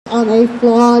on a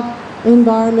flawed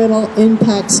environmental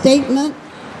impact statement,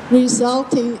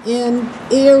 resulting in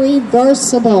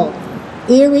irreversible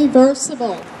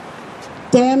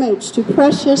damage to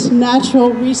precious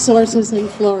natural resources in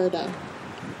Florida.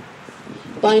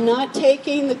 By not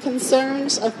taking the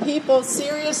concerns of people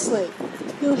seriously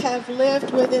who have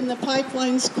lived within the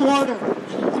pipeline's corridor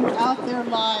throughout their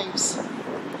lives,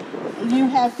 you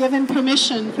have given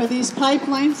permission for these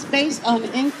pipelines based on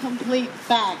incomplete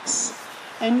facts.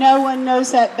 And no one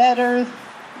knows that better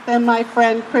than my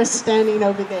friend Chris standing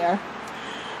over there.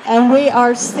 And we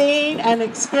are seeing and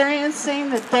experiencing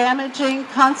the damaging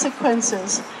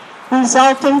consequences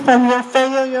resulting from your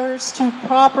failures to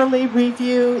properly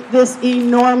review this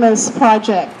enormous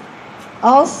project.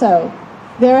 Also,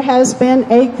 there has been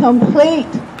a complete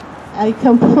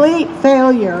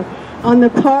failure on the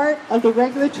part of the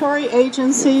regulatory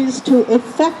agencies to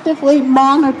effectively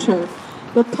monitor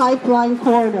the pipeline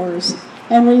corridors,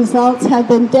 and results have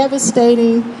been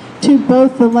devastating to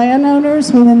both the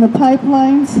landowners within the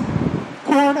pipelines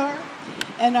corridor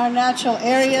and our natural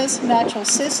areas, natural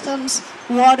systems,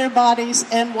 water bodies,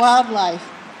 and wildlife.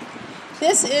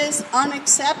 This is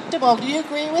unacceptable. Do you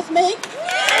agree with me?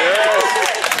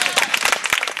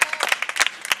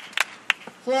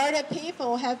 Florida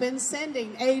people have been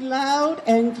sending a loud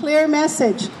and clear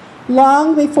message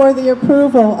long before the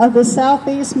approval of the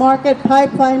Southeast Market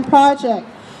Pipeline Project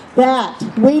that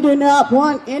we do not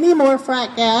want any more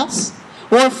frack gas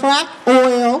or frack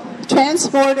oil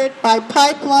transported by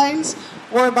pipelines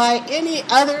or by any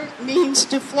other means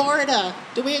to Florida.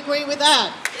 Do we agree with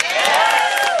that?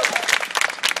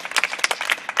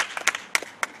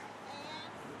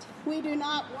 And we do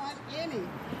not want any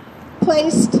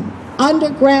placed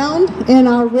underground in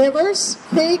our rivers,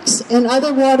 creeks, and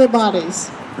other water bodies.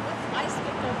 I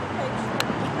skipped over page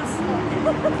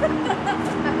 4.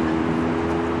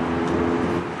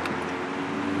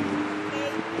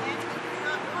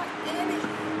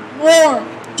 More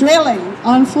drilling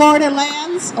on Florida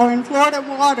lands or in Florida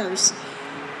waters.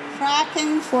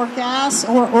 Fracking for gas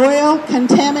or oil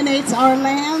contaminates our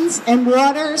lands and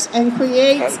waters and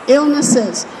creates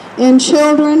illnesses in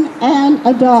children and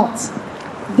adults.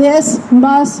 This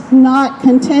must not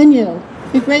continue.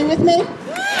 You agree with me?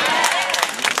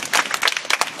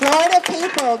 Florida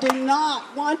people do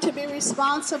not want to be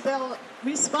responsible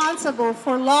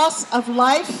for loss of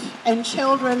life and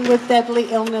children with deadly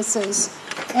illnesses,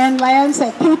 and lands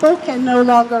that people can no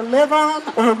longer live on,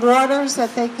 or waters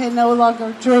that they can no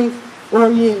longer drink or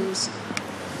use.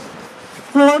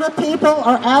 Florida people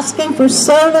are asking for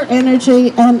solar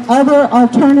energy and other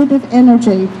alternative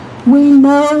energy. We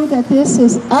know that this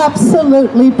is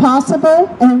absolutely possible,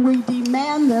 and we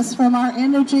demand this from our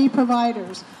energy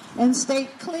providers, and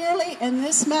state clearly in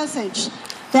this message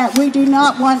that we do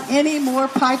not want any more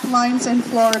pipelines in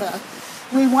Florida.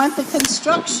 We want the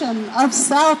construction of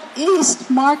Southeast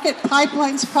Market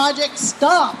Pipelines project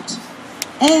stopped,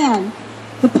 and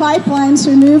the pipelines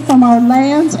removed from our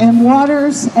lands and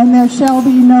waters, and there shall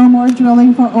be no more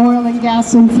drilling for oil and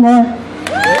gas in Florida.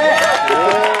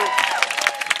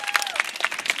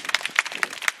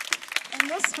 And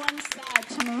this one's sad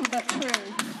to me, but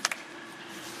true.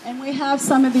 And we have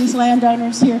some of these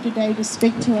landowners here today to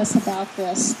speak to us about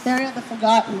this. They're the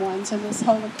forgotten ones in this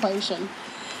whole equation.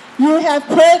 You have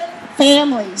put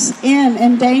families in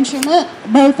endangerment,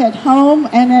 both at home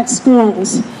and at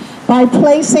schools, by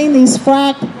placing these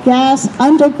fracked gas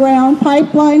underground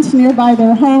pipelines nearby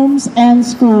their homes and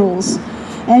schools.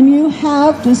 And you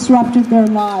have disrupted their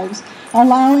lives,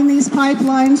 allowing these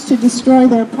pipelines to destroy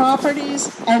their properties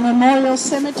and memorial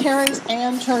cemeteries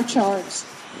and churchyards.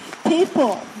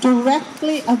 People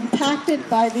directly impacted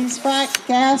by these fracked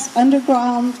gas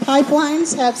underground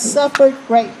pipelines have suffered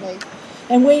greatly.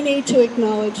 And we need to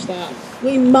acknowledge that.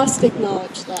 We must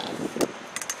acknowledge that.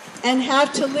 And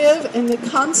have to live in the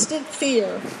constant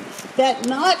fear that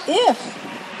not if,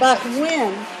 but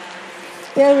when,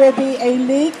 there will be a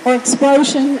leak or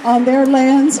explosion on their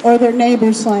lands or their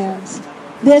neighbors' lands.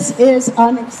 This is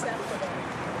unacceptable.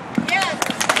 Yes.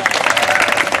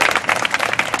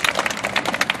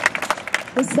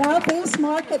 The Southeast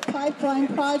Market Pipeline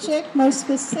Project, most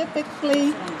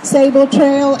specifically Sabal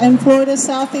Trail and Florida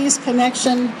Southeast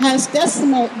Connection, has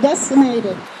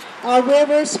decimated our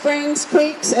rivers, springs,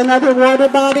 creeks, and other water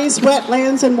bodies,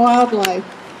 wetlands, and wildlife.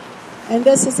 And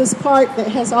this is this part that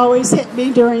has always hit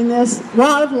me during this.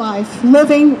 Wildlife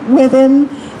living within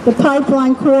the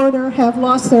pipeline corridor have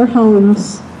lost their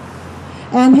homes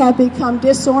and have become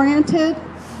disoriented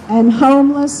and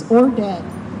homeless or dead.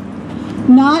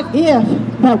 Not if,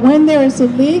 but when there is a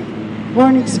leak or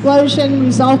an explosion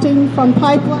resulting from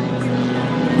pipelines.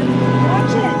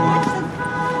 Watch it.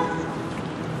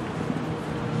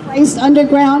 placed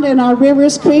underground in our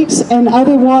rivers, creeks, and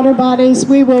other water bodies,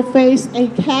 we will face a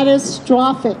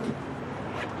catastrophic,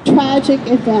 tragic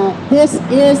event. This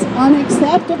is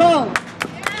unacceptable.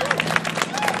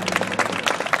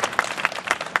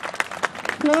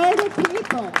 Florida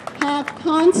people have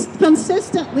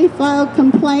consistently filed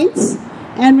complaints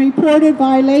and reported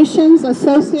violations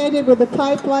associated with the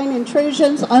pipeline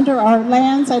intrusions under our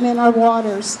lands and in our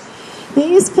waters.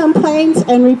 These complaints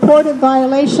and reported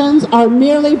violations are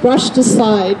merely brushed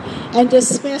aside and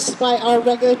dismissed by our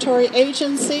regulatory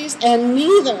agencies, and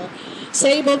neither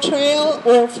Sabal Trail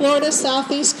or Florida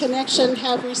Southeast Connection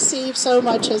have received so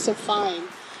much as a fine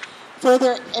for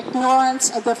their ignorance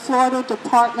of the Florida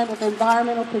Department of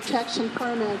Environmental Protection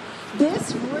permit.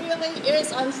 This really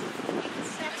is unacceptable.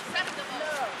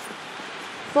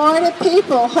 Florida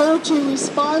people hold you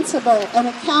responsible and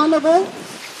accountable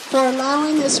for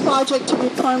allowing this project to be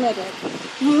permitted.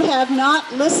 You have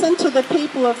not listened to the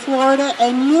people of Florida,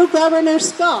 and you, Governor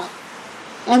Scott,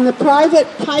 and the private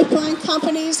pipeline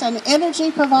companies and energy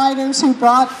providers who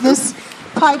brought this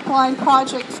pipeline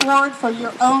project forward for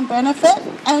your own benefit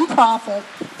and profit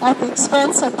at the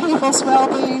expense of people's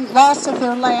well-being, loss of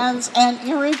their lands, and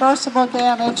irreversible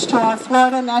damage to our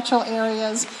Florida natural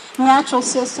areas, natural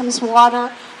systems,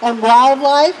 water, and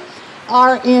wildlife,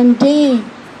 are indeed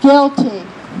guilty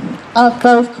of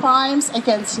both crimes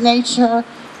against nature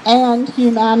and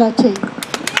humanity.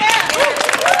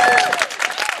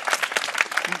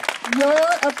 Your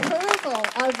approval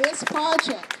of this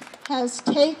project has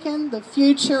taken the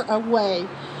future away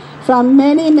from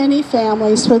many, many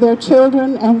families for their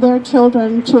children and their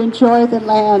children to enjoy the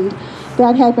land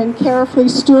that had been carefully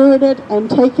stewarded and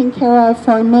taken care of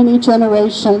for many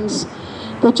generations.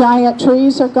 The giant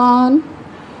trees are gone,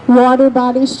 water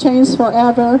bodies changed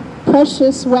forever,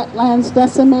 precious wetlands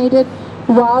decimated,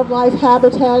 wildlife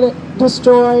habitat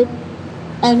destroyed,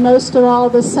 and most of all,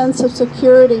 the sense of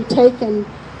security taken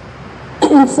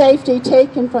and safety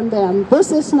taken from them.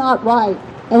 This is not right,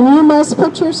 and you must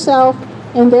put yourself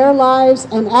in their lives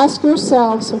and ask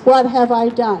yourselves, what have I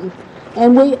done?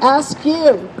 And we ask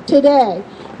you today,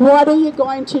 what are you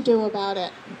going to do about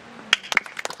it?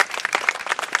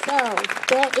 So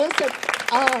there is a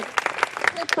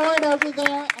clipboard over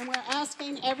there, and we're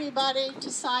asking everybody to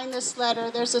sign this letter.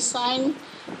 There's a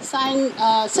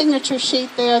signature sheet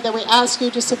there that we ask you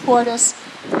to support us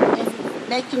in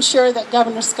making sure that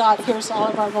Governor Scott hears all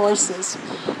of our voices.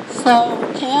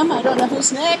 So, Kim, I don't know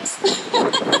who's next.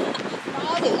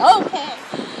 Bobby, okay.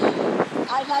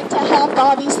 I'd like to have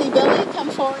Bobby C. Billie come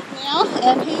forward now,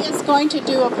 and he is going to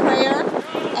do a prayer.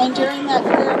 And during that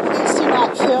prayer, please do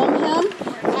not film him.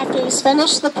 After he's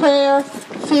finished the prayer,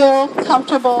 feel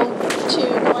comfortable to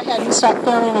go ahead and start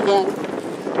filming again.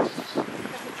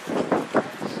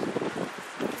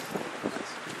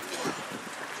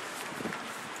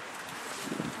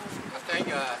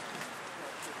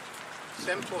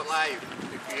 Simple life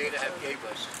the Creator has gave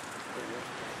us.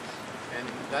 And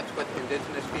that's what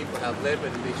indigenous people have lived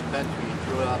in this country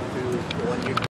throughout to 1 year.